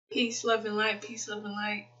Peace, love, and light. Peace, love, and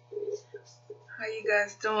light. How you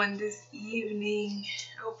guys doing this evening?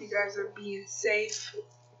 I hope you guys are being safe,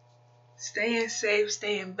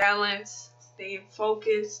 staying balanced, staying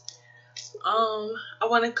focused. I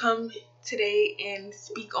want to come today and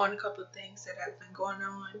speak on a couple of things that have been going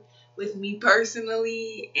on with me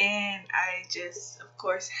personally, and I just, of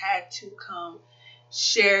course, had to come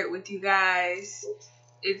share it with you guys.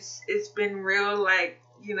 It's been real,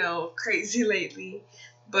 crazy lately,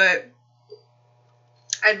 but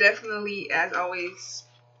I definitely, as always,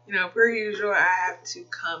 per usual, I have to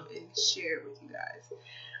come and share it with you guys.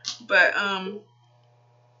 But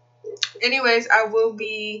anyways,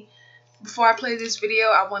 before I play this video,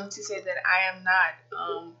 I wanted to say that I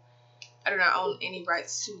do not own any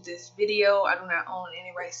rights to this video. I do not own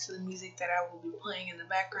any rights to the music that I will be playing in the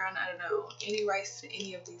background. I do not own any rights to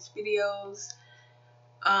any of these videos.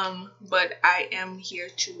 But I am here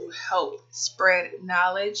to help spread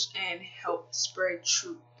knowledge and help spread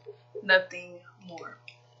truth. Nothing more.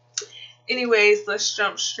 Anyways, let's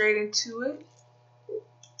jump straight into it.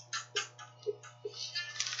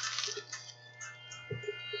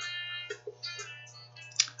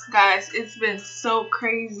 Guys, it's been so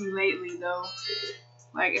crazy lately though.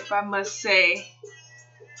 Like, if I must say,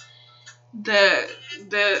 the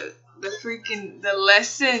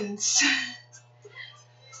lessons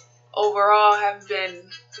overall have been,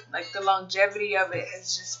 like, the longevity of it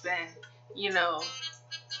has just been,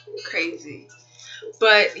 crazy.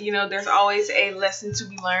 But, there's always a lesson to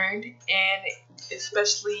be learned, and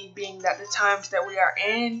especially being that the times that we are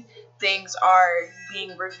in, things are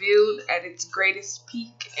being revealed at its greatest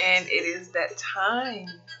peak, and it is that time.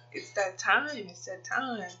 It's that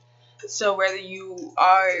time. So whether you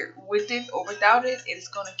are with it or without it, it's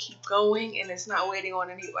going to keep going, and it's not waiting on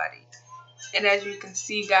anybody. And as you can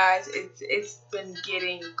see, guys, it's been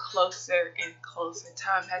getting closer and closer.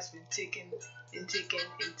 Time has been ticking and ticking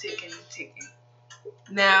and ticking and ticking.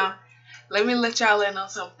 Now, let me let y'all in on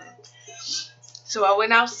something. So I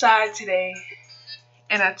went outside today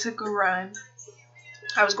and I took a run.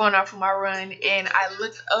 I was going out for my run and I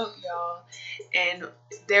looked up, y'all, and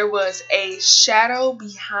there was a shadow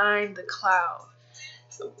behind the cloud.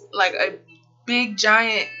 Like a big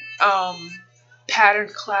giant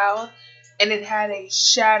patterned cloud, and it had a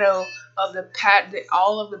shadow of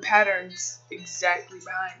all of the patterns exactly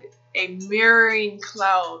behind it. A mirroring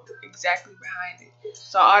cloud exactly behind it.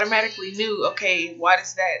 So I automatically knew, okay, why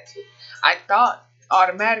does that? I thought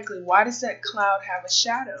automatically, why does that cloud have a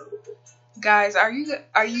shadow? Guys, are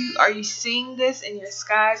you seeing this in your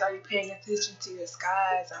skies? Are you paying attention to your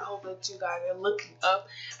skies? I hope that you guys are looking up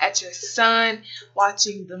at your sun,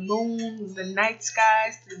 watching the moon, the night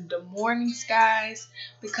skies, the morning skies,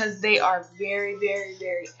 because they are very, very,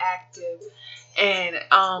 very active. And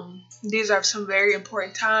these are some very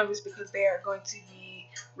important times because they are going to be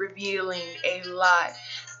revealing a lot.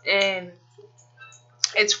 And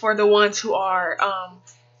it's for the ones who are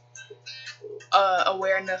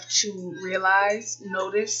aware enough to realize,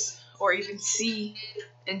 notice, or even see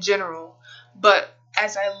in general. But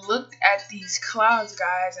as I looked at these clouds,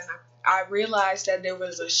 guys, and I realized that there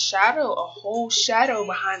was a whole shadow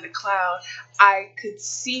behind the cloud, I could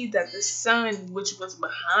see that the sun, which was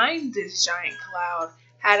behind this giant cloud,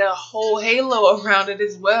 had a whole halo around it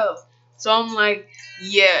as well. So I'm like,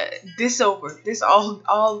 yeah,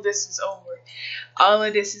 all of this is over. All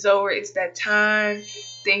of this is over. It's that time.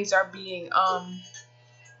 Things are being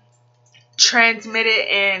transmitted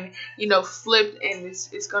and flipped, and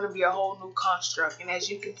it's going to be a whole new construct. And as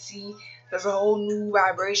you can see, there's a whole new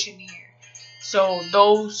vibration here. So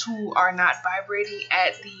those who are not vibrating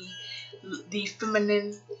at the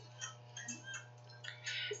feminine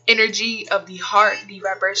energy of the heart, the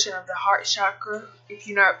vibration of the heart chakra, if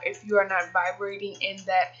you are not vibrating in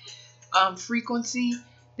that frequency,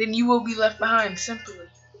 then you will be left behind. Simply,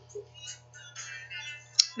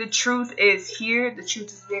 the truth is here. The truth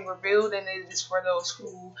is being revealed, and it is for those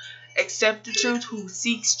who accept the truth, who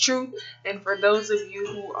seeks truth, and for those of you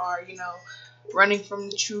who are, running from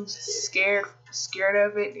the truth, scared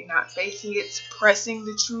of it, you're not facing it, suppressing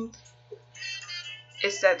the truth.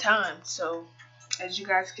 It's that time. So, as you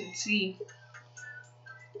guys can see,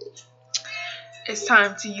 it's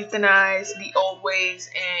time to euthanize the old ways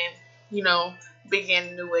and,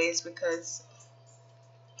 begin new ways, because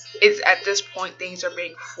it's at this point things are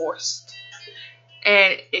being forced.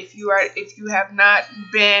 And if you have not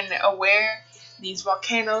been aware, these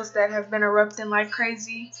volcanoes that have been erupting like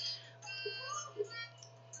crazy,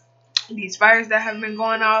 these fires that have been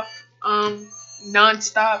going off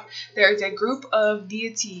non-stop, there's a group of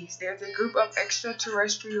deities, there's a group of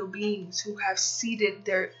extraterrestrial beings who have seated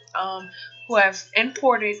who have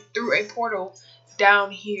imported through a portal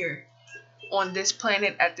down here on this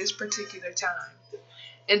planet at this particular time.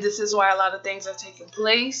 And this is why a lot of things are taking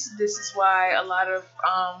place. This is why a lot of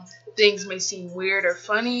things may seem weird or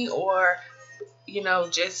funny, or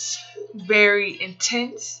just very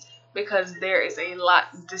intense, because there is a lot.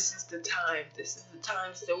 This is the time. This is the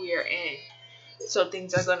times that we are in. So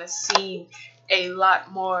things are going to seem a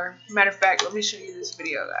lot more. Matter of fact, let me show you this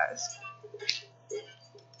video, guys.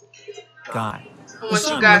 Guy. I The want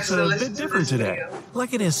sun you guys looks to a listen bit to different this today, video.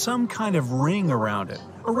 like it has some kind of ring around it,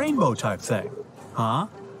 a rainbow type thing. Huh?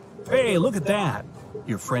 Hey, look at that.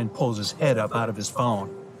 Your friend pulls his head up out of his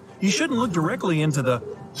phone. You shouldn't look directly into the...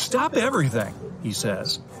 Stop everything, he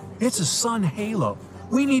says. It's a sun halo.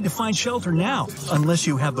 We need to find shelter now, unless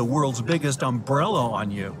you have the world's biggest umbrella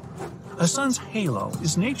on you. A sun's halo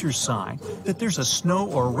is nature's sign that there's a snow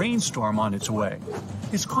or rainstorm on its way.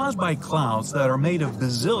 It's caused by clouds that are made of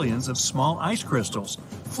bazillions of small ice crystals,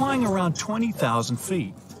 flying around 20,000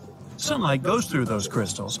 feet. Sunlight goes through those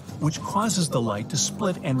crystals, which causes the light to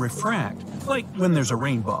split and refract, like when there's a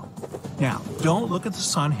rainbow. Now, don't look at the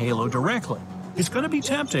sun halo directly. It's going to be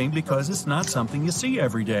tempting because it's not something you see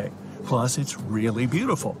every day. Plus, it's really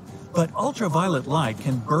beautiful. But ultraviolet light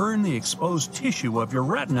can burn the exposed tissue of your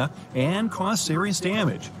retina and cause serious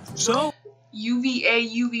damage. So, UVA,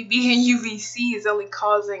 UVB, and UVC is only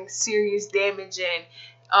causing serious damage and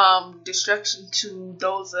destruction to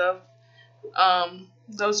those of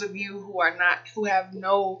you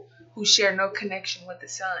who share no connection with the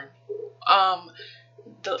sun.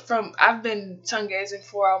 I've been sun gazing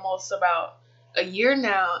for almost about a year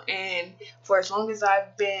now, and for as long as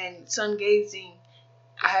I've been sun gazing,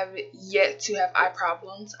 I have yet to have eye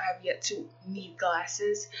problems. I have yet to need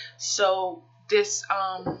glasses. So this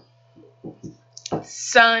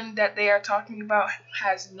sun that they are talking about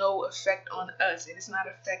has no effect on us. It is not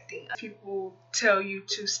affecting us. People tell you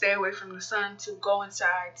to stay away from the sun, to go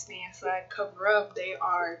inside, stay inside, cover up. They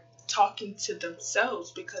are talking to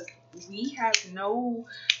themselves, because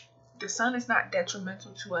the sun is not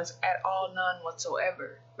detrimental to us at all, none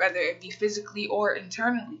whatsoever. Whether it be physically or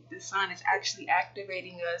internally, the sun is actually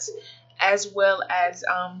activating us, as well as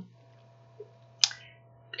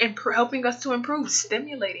helping us to improve,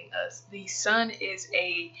 stimulating us. The sun is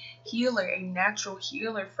a healer, a natural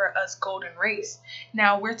healer for us golden race.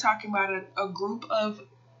 Now we're talking about a group of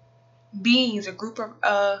beings, a group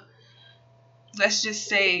of let's just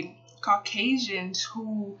say Caucasians,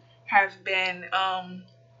 who have been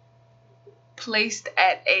placed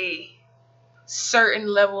at a certain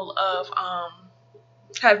level of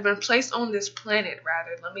have been placed on this planet,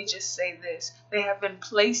 rather. Let me just say this. They have been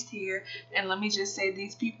placed here, and let me just say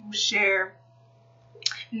these people share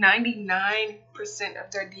 99%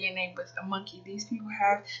 of their DNA with a monkey. These people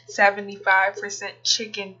have 75%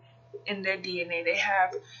 chicken in their DNA. They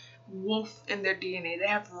have wolf in their DNA. They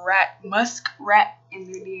have musk rat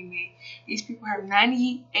in their DNA. These people have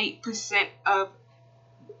 98% of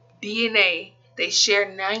DNA. They share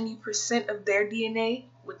 90% of their DNA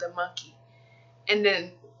with a monkey. And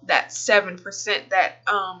then that 7%, that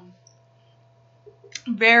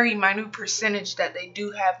very minute percentage that they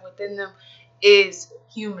do have within them is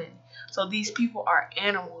human. So these people are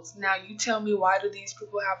animals. Now you tell me, why do these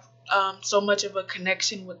people have so much of a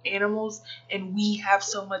connection with animals, and we have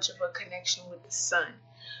so much of a connection with the sun?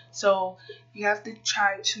 So you have to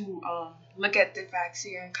try to look at the facts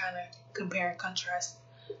here and kind of compare and contrast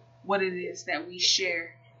what it is that we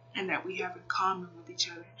share and that we have in common with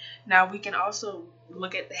each other. Now we can also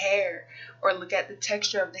look at the hair, or look at the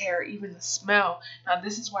texture of the hair, or even the smell. Now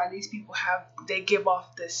this is why these people they give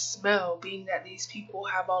off this smell, being that these people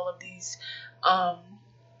have all of these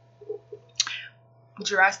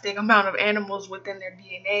drastic amount of animals within their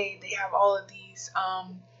DNA. They have all of these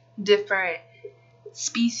different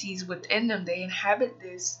species within them. They inhabit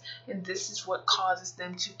this, and this is what causes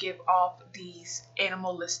them to give off these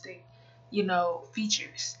animalistic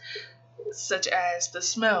features, such as the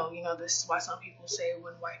smell. This is why some people say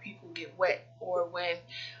when white people get wet, or when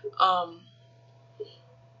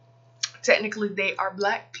technically they are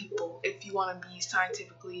black people. If you want to be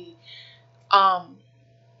scientifically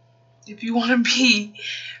if you want to be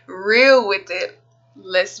real with it,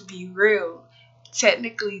 let's be real.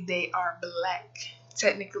 Technically they are black.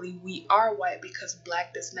 Technically we are white, because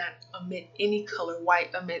black does not emit any color.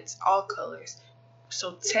 White emits all colors.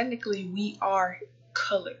 So technically we are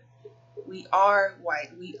color. We are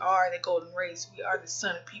white. We are the golden race. We are the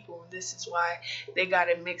son of people. And this is why they got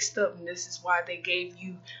it mixed up. And this is why they gave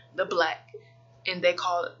you the black, and they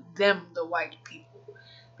call them the white people,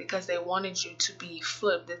 because they wanted you to be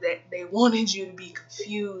flipped. They wanted you to be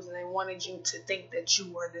confused, and they wanted you to think that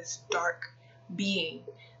you were this dark being,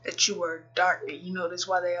 that you are dark. You know, that's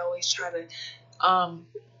why they always try to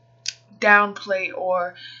downplay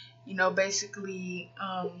or, basically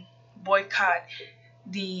boycott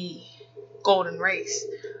the golden race.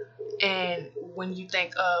 And when you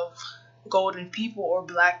think of golden people or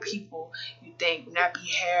black people, you think nappy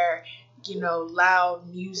hair, loud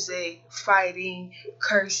music, fighting,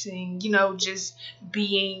 cursing, just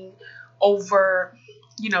being over,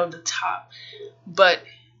 the top. But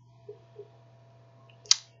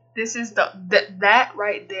this is that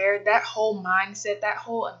right there, that whole mindset, that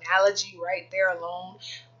whole analogy right there alone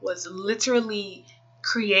was literally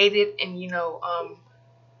created and,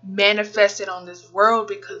 manifested on this world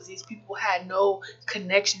because these people had no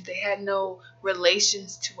connections. They had no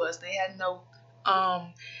relations to us. They had no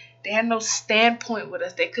standpoint with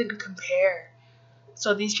us. They couldn't compare.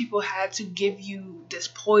 So these people had to give you this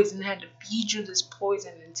poison, had to feed you this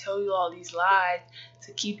poison and tell you all these lies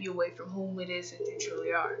to keep you away from whom it is that you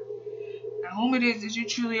truly are. Now, whom it is that you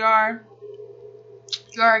truly are,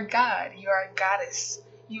 you are a god. You are a goddess.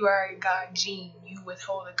 You are a god gene. You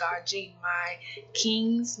withhold a god gene. My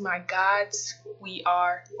kings, my gods, you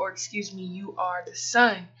are the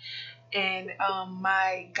sun. And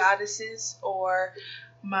my goddesses or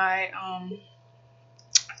my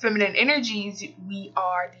feminine energies, we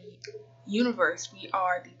are the universe. We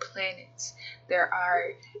are the planets. There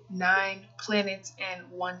are 9 planets and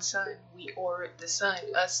 1 sun. We orbit the sun.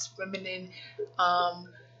 Us feminine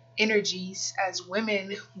energies as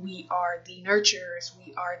women, we are the nurturers.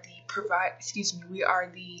 We are the we are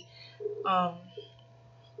the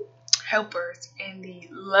helpers and the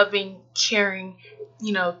loving, caring,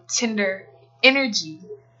 tender energy.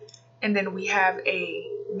 And then we have a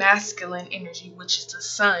masculine energy, which is the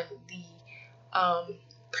sun, the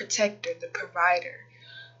protector, the provider.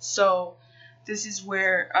 So this is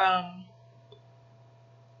where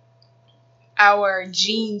our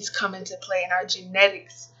genes come into play and our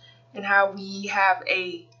genetics, and how we have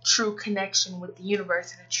a true connection with the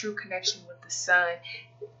universe and a true connection with the sun,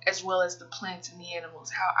 as well as the plants and the animals.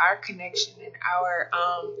 How our connection and our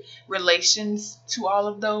relations to all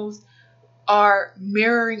of those are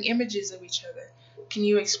mirroring images of each other. Can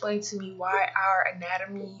you explain to me why our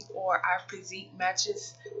anatomy or our physique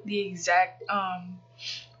matches the exact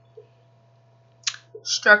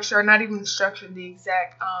structure, not even structure, the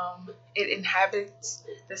exact, it inhabits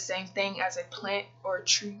the same thing as a plant or a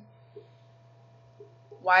tree?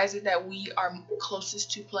 Why is it that we are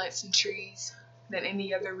closest to plants and trees than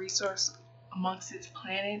any other resource amongst this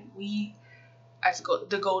planet? We, as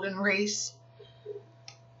the golden race,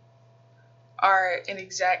 are an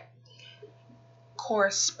exact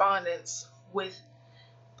correspondence with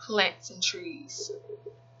plants and trees.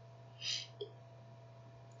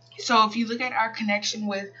 So if you look at our connection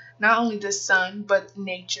with not only the sun, but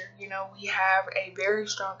nature, we have a very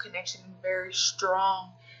strong connection and very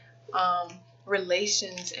strong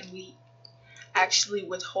relations, and we actually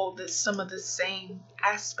withhold some of the same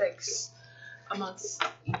aspects amongst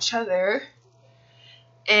each other.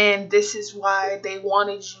 And this is why they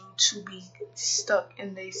wanted you to be stuck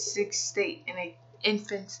in a sick state, in a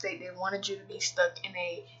infant state. They wanted you to be stuck in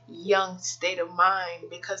a young state of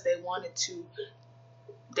mind because they wanted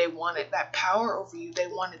that power over you. They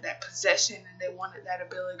wanted that possession, and they wanted that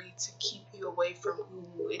ability to keep you away from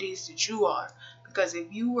who it is that you are. Because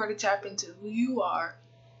if you were to tap into who you are,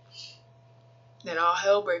 then all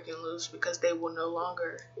hell breaking loose, because they will no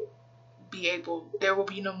longer be able, there will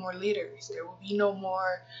be no more leaders. There will be no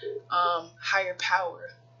more higher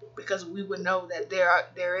power, because we would know that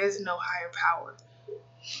there is no higher power.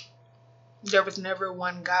 There was never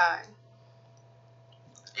one God.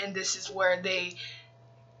 And this is where they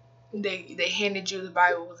handed you the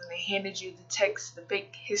Bibles, and they handed you the texts, the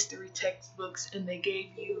fake history textbooks, and they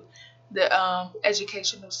gave you the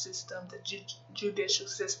educational system, the judicial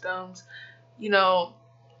systems, the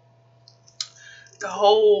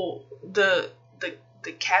whole, the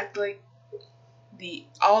Catholic,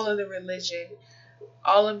 all of the religion,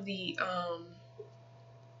 all of the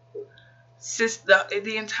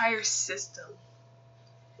the entire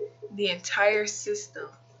system,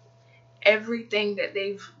 everything that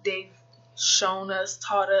they've shown us,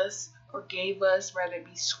 taught us, or gave us, whether it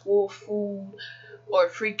be school food or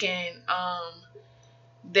freaking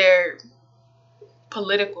their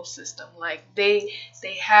political system. Like they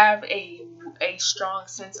have a strong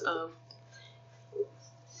sense of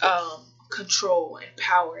control and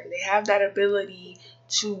power, and they have that ability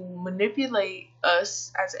to manipulate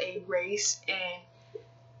us as a race, and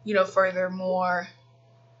furthermore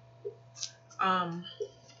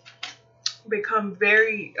become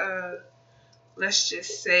very let's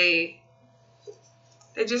just say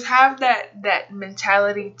They just have that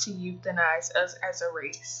mentality to euthanize us as a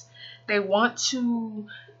race. They want to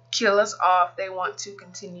kill us off. They want to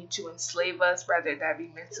continue to enslave us, whether that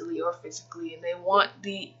be mentally or physically, and they want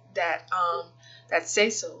that say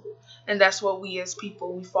so. And that's what we as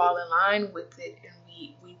people, we fall in line with it, and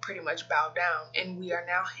we pretty much bow down, and we are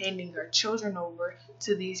now handing our children over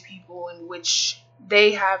to these people in which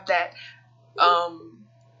they have that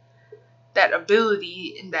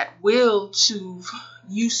ability and that will to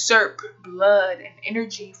usurp blood and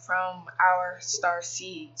energy from our star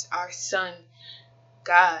seeds, our sun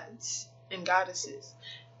gods and goddesses.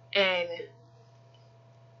 And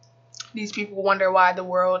these people wonder why the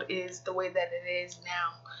world is the way that it is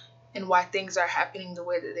now, and why things are happening the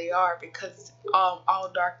way that they are, because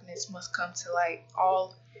all darkness must come to light.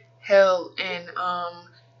 All hell and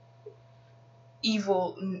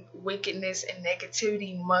evil, wickedness, and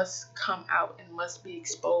negativity must come out and must be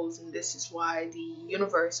exposed. And this is why the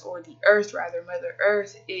universe, or the earth rather, Mother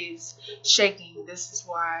Earth, is shaking. This is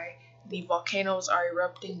why the volcanoes are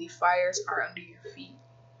erupting, the fires are under your feet,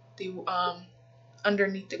 the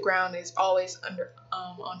underneath the ground is always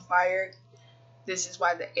on fire. This is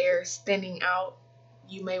why the air is thinning out.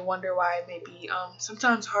 You may wonder why it may be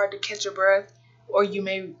sometimes hard to catch your breath, or you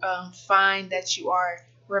may find that you are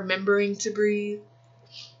remembering to breathe.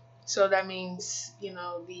 So that means, the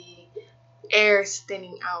air is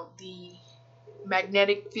thinning out. The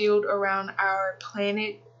magnetic field around our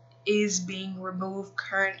planet is being removed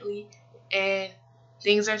currently, and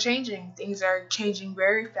things are changing. Things are changing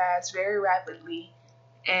very fast, very rapidly,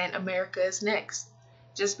 and America is next.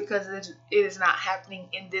 Just because it is not happening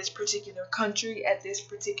in this particular country at this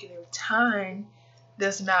particular time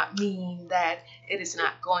does not mean that it is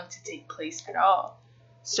not going to take place at all.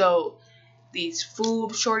 So these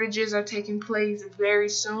food shortages are taking place very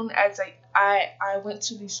soon. As I went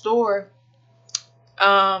to the store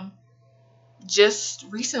just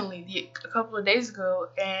recently, a couple of days ago,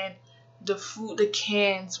 and the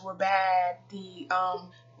cans were bad. The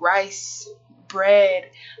rice,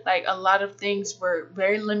 bread, like a lot of things were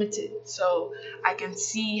very limited. So I can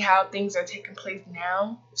see how things are taking place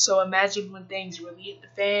now. So imagine when things really hit the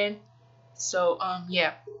fan. So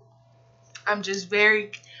yeah, I'm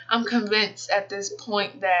convinced at this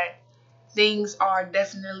point that things are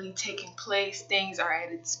definitely taking place. Things are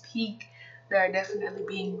at its peak. They're definitely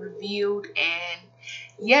being revealed, and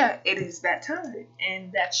yeah, it is that time,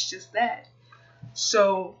 and that's just that.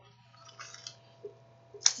 So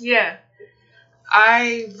yeah,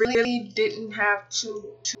 I really didn't have to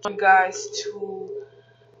you guys to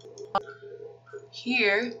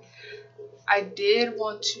hear. I did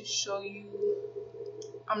want to show you.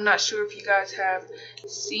 I'm not sure if you guys have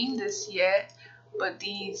seen this yet, but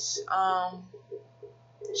these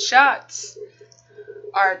shots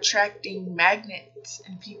are attracting magnets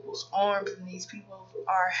in people's arms, and these people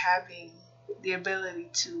are having the ability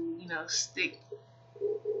to, stick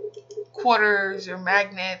quarters or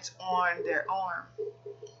magnets on their arm.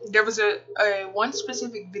 There was a one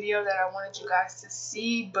specific video that I wanted you guys to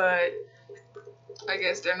see, but I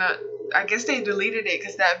guess they deleted it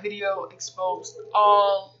because that video exposed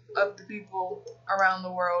all of the people around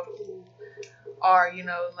the world who are,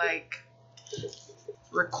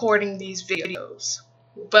 recording these videos.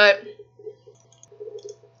 But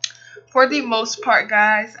for the most part,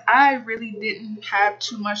 guys, I really didn't have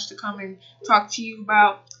too much to come and talk to you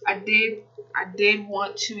about. I did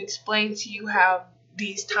want to explain to you how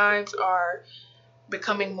these times are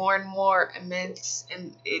becoming more and more immense,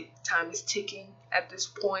 and time is ticking at this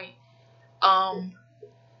point.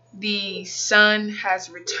 The sun has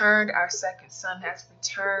returned. Our second sun has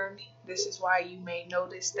returned. This is why you may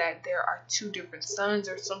notice that there are two different suns,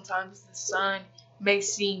 or sometimes the sun may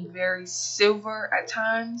seem very silver at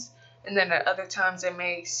times, and then at other times it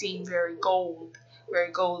may seem very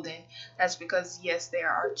golden. That's because, yes, there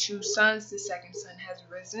are two suns. The second sun has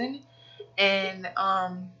risen, and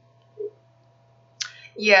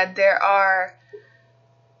yeah, there are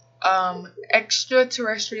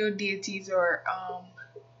extraterrestrial deities, or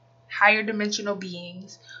higher dimensional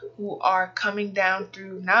beings, who are coming down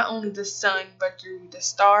through not only the sun but through the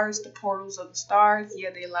stars, the portals of the stars. Yeah,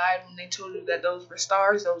 they lied when they told you that those were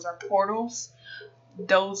stars. Those are portals.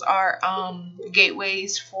 Those are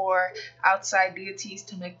gateways for outside deities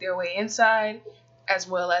to make their way inside as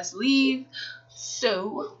well as leave.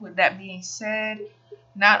 So with that being said,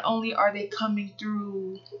 not only are they coming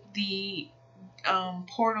through the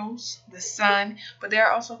portals, the sun, but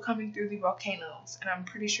they're also coming through the volcanoes. And I'm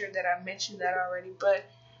pretty sure that I mentioned that already, but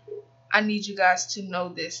I need you guys to know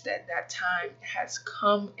this, that time has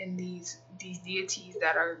come, and these deities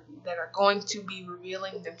that are going to be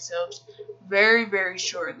revealing themselves very, very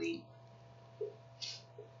shortly.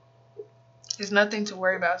 There's nothing to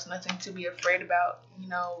worry about. It's nothing to be afraid about. You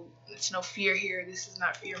know, it's no fear here. This is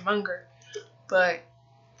not fear monger, but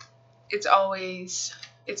it's always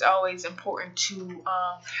important to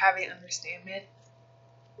have an understanding.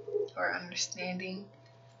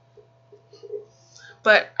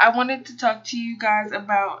 But I wanted to talk to you guys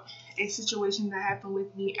about a situation that happened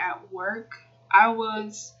with me at work.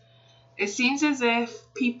 It seems as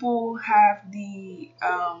if people have they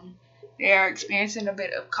are experiencing a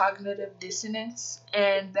bit of cognitive dissonance,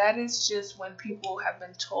 and that is just when people have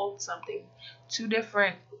been told something, two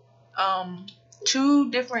different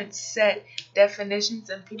set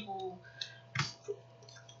definitions, and people,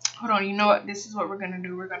 hold on, you know what, this is what we're going to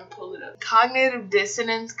do. We're going to pull it up. Cognitive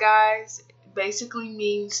dissonance, guys, basically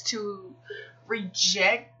means to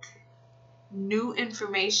reject new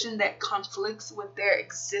information that conflicts with their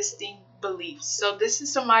existing beliefs. So this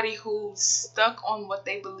is somebody who's stuck on what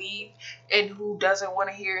they believe and who doesn't want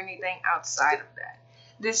to hear anything outside of that.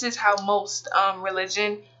 This is how most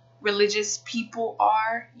religious people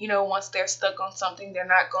are. You know, once they're stuck on something, they're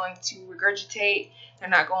not going to regurgitate. They're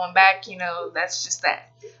not going back. You know, that's just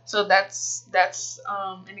that. So that's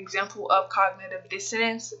an example of cognitive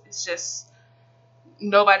dissonance. It's just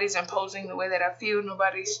nobody's imposing the way that I feel.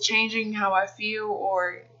 Nobody's changing how I feel,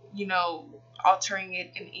 or, you know, altering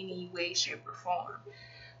it in any way, shape, or form.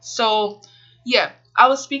 So, yeah, I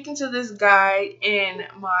was speaking to this guy in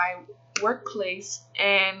my workplace,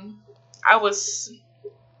 and I was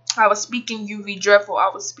speaking UV dreadful. I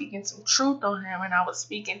was speaking some truth on him, and I was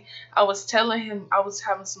telling him, I was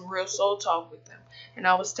having some real soul talk with him. And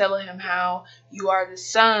I was telling him how you are the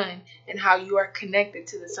sun, and how you are connected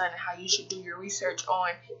to the sun, and how you should do your research on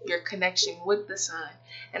your connection with the sun.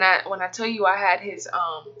 And when I tell you I had his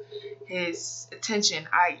attention,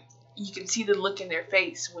 you can see the look in their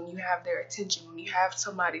face when you have their attention, when you have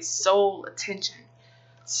somebody's soul attention.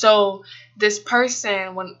 So this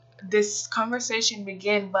person, when this conversation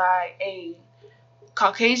began by a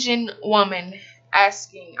Caucasian woman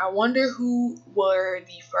asking, I wonder who were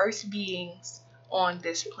the first beings on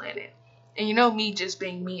this planet. And you know, me just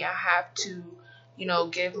being me, I have to, you know,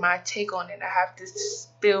 give my take on it. I have to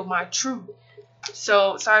spill my truth.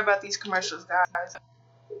 So sorry about these commercials, guys.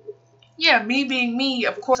 Yeah, me being me,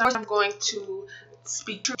 of course I'm going to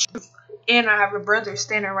speak truth. And I have a brother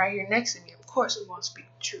standing right here next to me. Of course I'm going to speak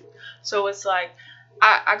the truth. So it's like,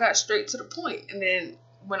 I got straight to the point. And then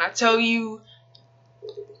when I tell you,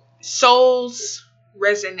 souls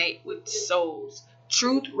resonate with souls.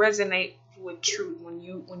 Truth resonates with truth. When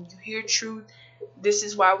you hear truth, this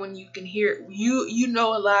is why when you can hear, you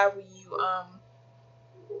know a lie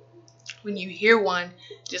when you hear one,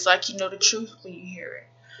 just like you know the truth when you hear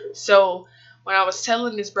it. So when I was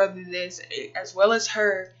telling this brother this, as well as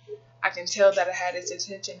her, I can tell that I had his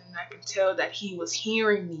attention, and I can tell that he was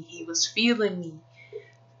hearing me, he was feeling me.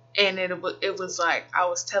 And it was like I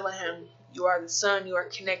was telling him, you are the sun, you are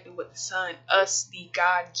connected with the sun. Us, the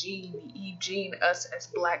God gene, the Eve gene, us as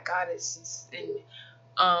black goddesses,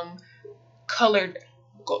 and colored,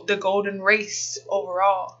 the golden race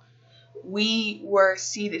overall. We were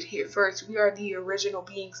seated here first. We are the original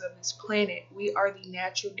beings of this planet. We are the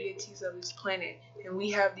natural deities of this planet. And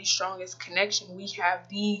we have the strongest connection. We have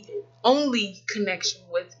the only connection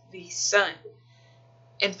with the sun.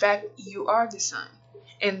 In fact, you are the sun.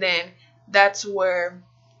 And then that's where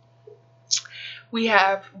we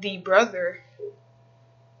have the brother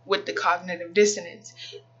with the cognitive dissonance.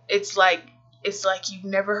 It's like you've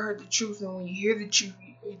never heard the truth, and when you hear the truth,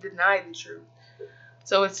 you deny the truth.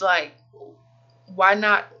 So it's like, why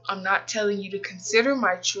not? I'm not telling you to consider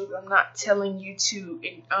my truth. I'm not telling you to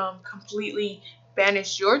completely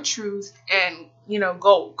banish your truth and, you know,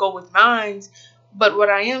 go with mine. But what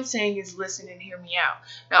I am saying is listen and hear me out.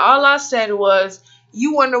 Now, all I said was,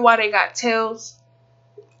 you wonder why they got tails?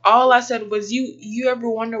 All I said was, you ever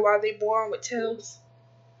wonder why they born with tails?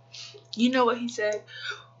 You know what he said?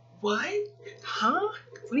 What? Huh?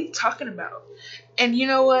 What are you talking about? And you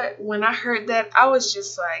know what? When I heard that, I was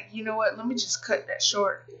just like, you know what? Let me just cut that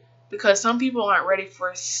short. Because some people aren't ready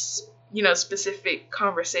for, you know, specific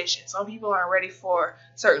conversations. Some people aren't ready for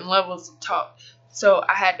certain levels of talk. So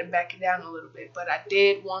I had to back it down a little bit. But I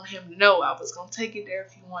did want him to know I was going to take it there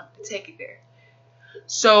if he wanted to take it there.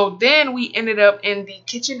 So then we ended up in the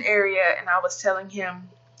kitchen area, and I was telling him,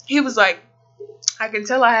 he was like, I can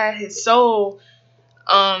tell I had his soul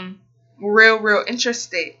real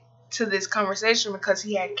interested to this conversation, because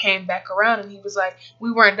he had came back around, and he was like,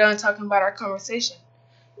 we weren't done talking about our conversation.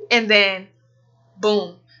 And then,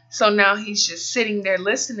 boom. So now he's just sitting there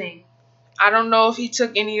listening. I don't know if he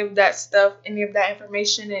took any of that stuff, any of that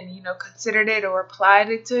information, and, considered it or applied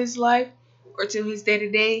it to his life or to his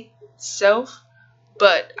day-to-day self.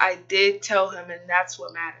 But I did tell him, and that's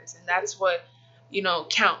what matters. And that's what,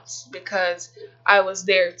 counts, because I was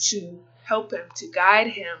there to help him, to guide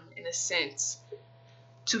him in a sense,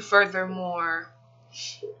 to furthermore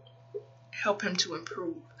help him to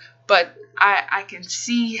improve. But I can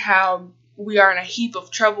see how we are in a heap of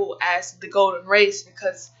trouble as the golden race,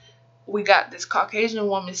 because we got this Caucasian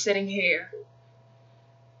woman sitting here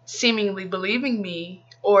seemingly believing me,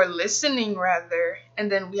 or listening rather,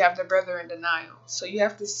 and then we have the brother in denial. So you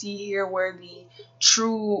have to see here where the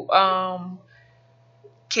true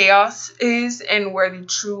chaos is, and where the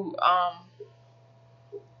true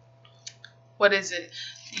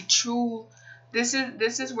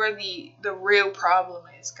this is where the real problem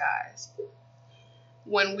is, guys.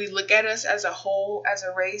 When we look at us as a whole, as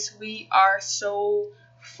a race, we are so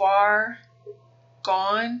far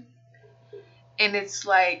gone, and it's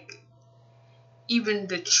like even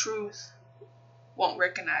the truth won't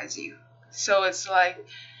recognize you. So it's like,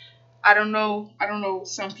 I don't know,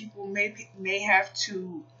 some people may have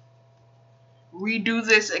to redo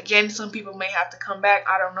this again. Some people may have to come back.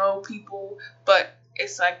 I don't know, people, but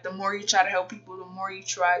it's like the more you try to help people, the more you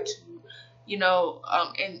try to, the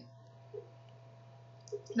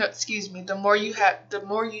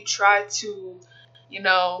more you try to,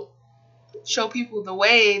 show people the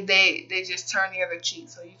way, they just turn the other cheek.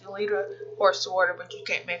 So you can lead a horse to water, but you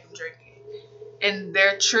can't make them drink it. And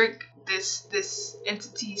their trick, this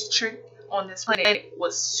entity's trick on this planet,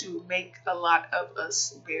 was to make a lot of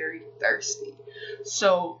us very thirsty.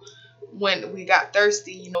 So when we got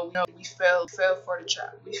thirsty, we fell for the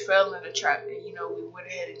trap. We fell in the trap, and we went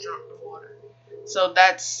ahead and drank the water. So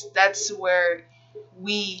that's where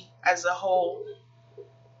we as a whole,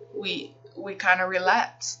 we kind of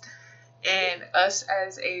relapsed. And us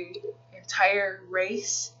as a entire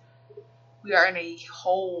race, we are in a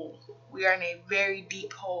hole. We are in a very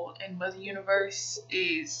deep hole, and Mother Universe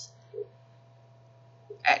is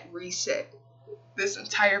at reset. This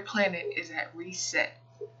entire planet is at reset.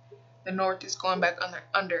 The North is going back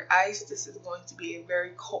under ice. This is going to be a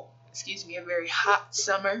very hot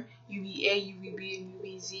summer. UVA, UVB, and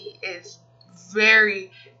UVZ is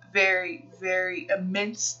very, very, very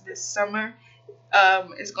immense this summer.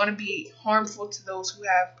 It's going to be harmful to those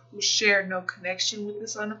who share no connection with the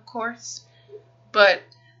sun, of course. But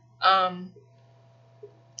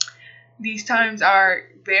these times are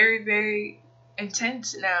very, very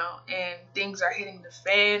intense now, and things are hitting the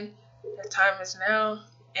fan. The time is now,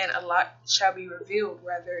 and a lot shall be revealed,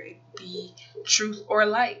 whether it be truth or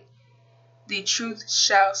light. The truth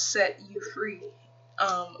shall set you free.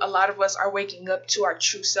 A lot of us are waking up to our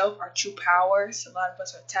true self, our true powers. A lot of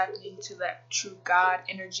us are tapping into that true God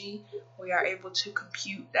energy. We are able to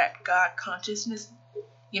compute that God consciousness,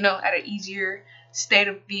 at an easier state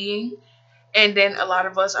of being. And then a lot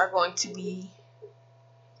of us are going to be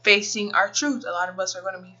facing our truth. A lot of us are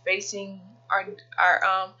going to be facing our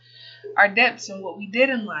depths and what we did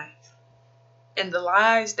in life, and the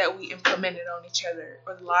lies that we implemented on each other,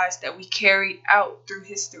 or the lies that we carried out through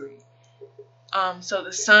history. So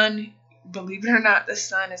the sun, believe it or not, the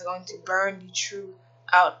sun is going to burn the truth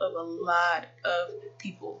out of a lot of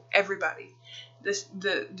people, everybody.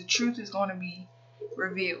 The truth is going to be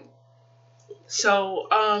revealed. So,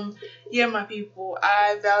 my people,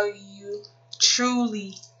 I value you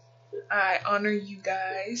truly. I honor you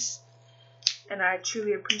guys, and I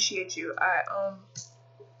truly appreciate you.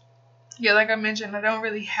 Like I mentioned, I don't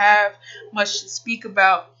really have much to speak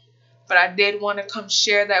about, but I did want to come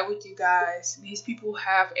share that with you guys. These people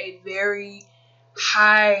have a very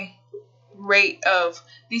high rate of,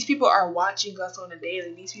 these people are watching us on a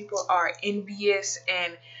daily. These people are envious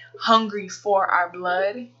and hungry for our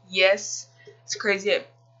blood. Yes, it's crazy.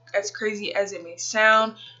 As crazy as it may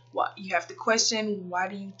sound, you have to question, why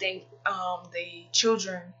do you think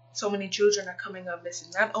so many children are coming up missing,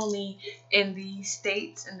 not only in these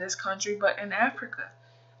states, in this country, but in Africa,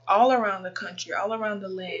 all around the country, all around the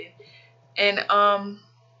land. And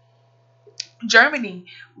Germany,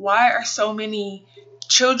 why are so many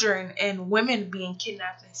children and women being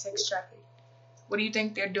kidnapped and sex trafficked? What do you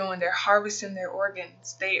think they're doing? They're harvesting their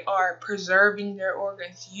organs. They are preserving their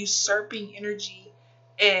organs, usurping energy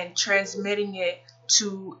and transmitting it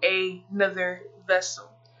to another vessel.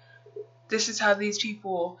 This is how these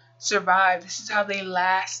people survive. This is how they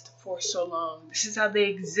last for so long. This is how they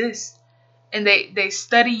exist. And they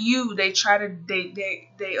study you. They try to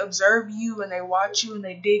they observe you, and they watch you, and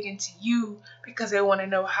they dig into you because they want to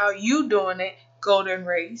know how you doing it golden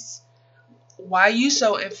race? Why you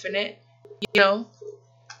so infinite? You know,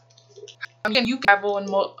 again, you travel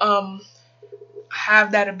and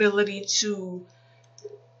have that ability to,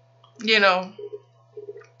 you know,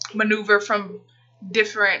 maneuver from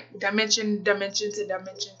different dimension to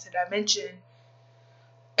dimension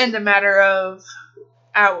in the matter of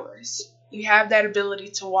hours. You have that ability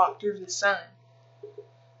to walk through the sun.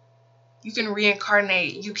 You can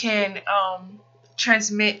reincarnate. You can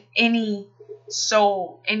transmit any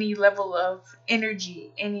soul, any level of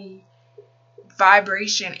energy, any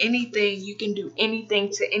vibration, anything. You can do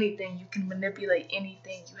anything to anything. You can manipulate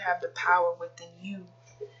anything. You have the power within you.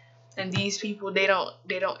 And these people, they don't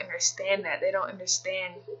understand that. They don't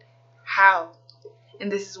understand how. And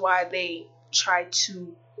this is why they try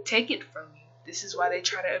to take it from you. This is why they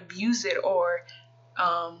try to abuse it or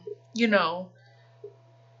you know,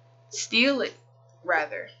 steal it,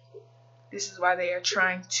 rather. This is why they are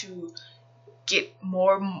trying to get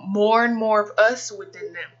more and more of us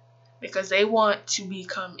within them, because they want to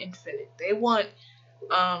become infinite. They want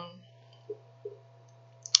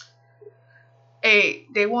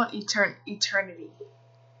eternity.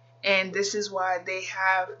 And this is why they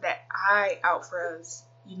have that eye out for us.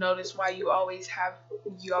 You notice why you always have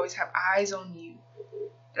eyes on you.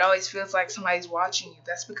 It always feels like somebody's watching you.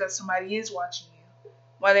 That's because somebody is watching you.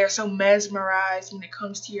 Why they're so mesmerized when it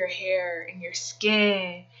comes to your hair and your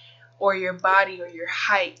skin or your body or your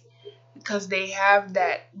height, because they're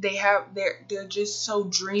just so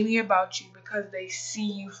dreamy about you, because they see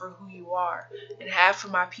you for who you are. And half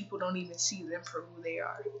of my people don't even see them for who they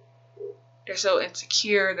are. They're so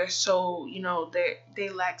insecure. They're so, they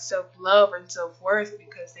lack self-love and self-worth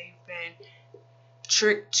because they've been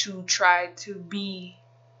tricked to try to be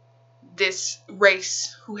this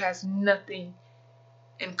race who has nothing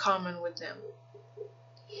in common with them.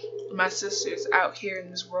 My sisters out here in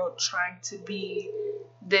this world trying to be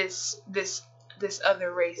this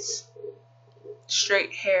other race.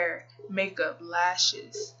 Straight hair, makeup,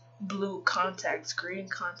 lashes, blue contacts, green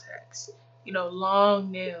contacts,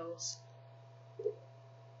 long nails.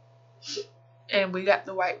 And we got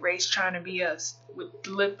the white race trying to be us with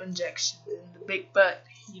lip injections and the big butt,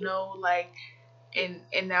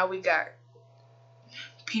 and now we got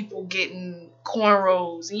people getting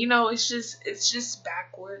cornrows. It's just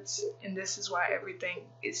backwards. And this is why everything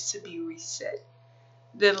is to be reset.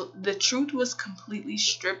 The truth was completely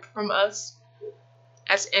stripped from us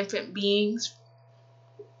as infant beings,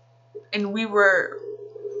 and we were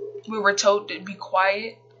told to be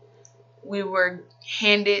quiet. We were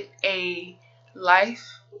handed a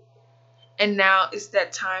life, and now it's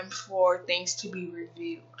that time for things to be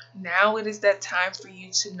revealed. Now it is that time for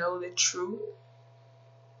you to know the truth,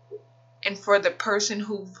 and for the person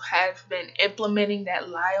who has been implementing that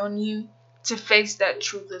lie on you to face that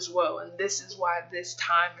truth as well. And this is why this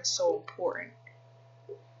time is so important.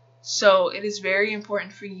 So it is very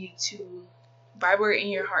important for you to vibrate in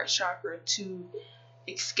your heart chakra, to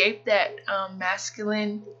escape that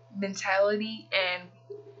masculine mentality and,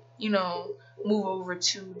 move over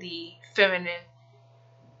to the feminine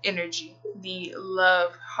energy, the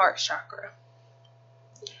love heart chakra.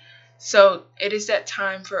 So it is that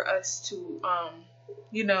time for us to,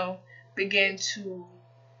 begin to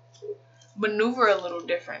maneuver a little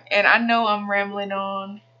different. And I know I'm rambling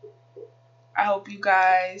on. I hope you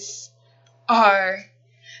guys are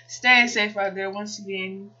staying safe out there, once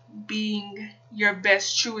again, being your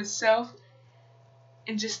best, truest self,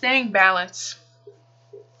 and just staying balanced.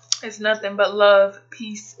 It's nothing but love,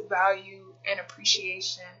 peace, value, and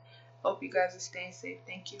appreciation. Hope you guys are staying safe.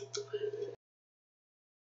 Thank you.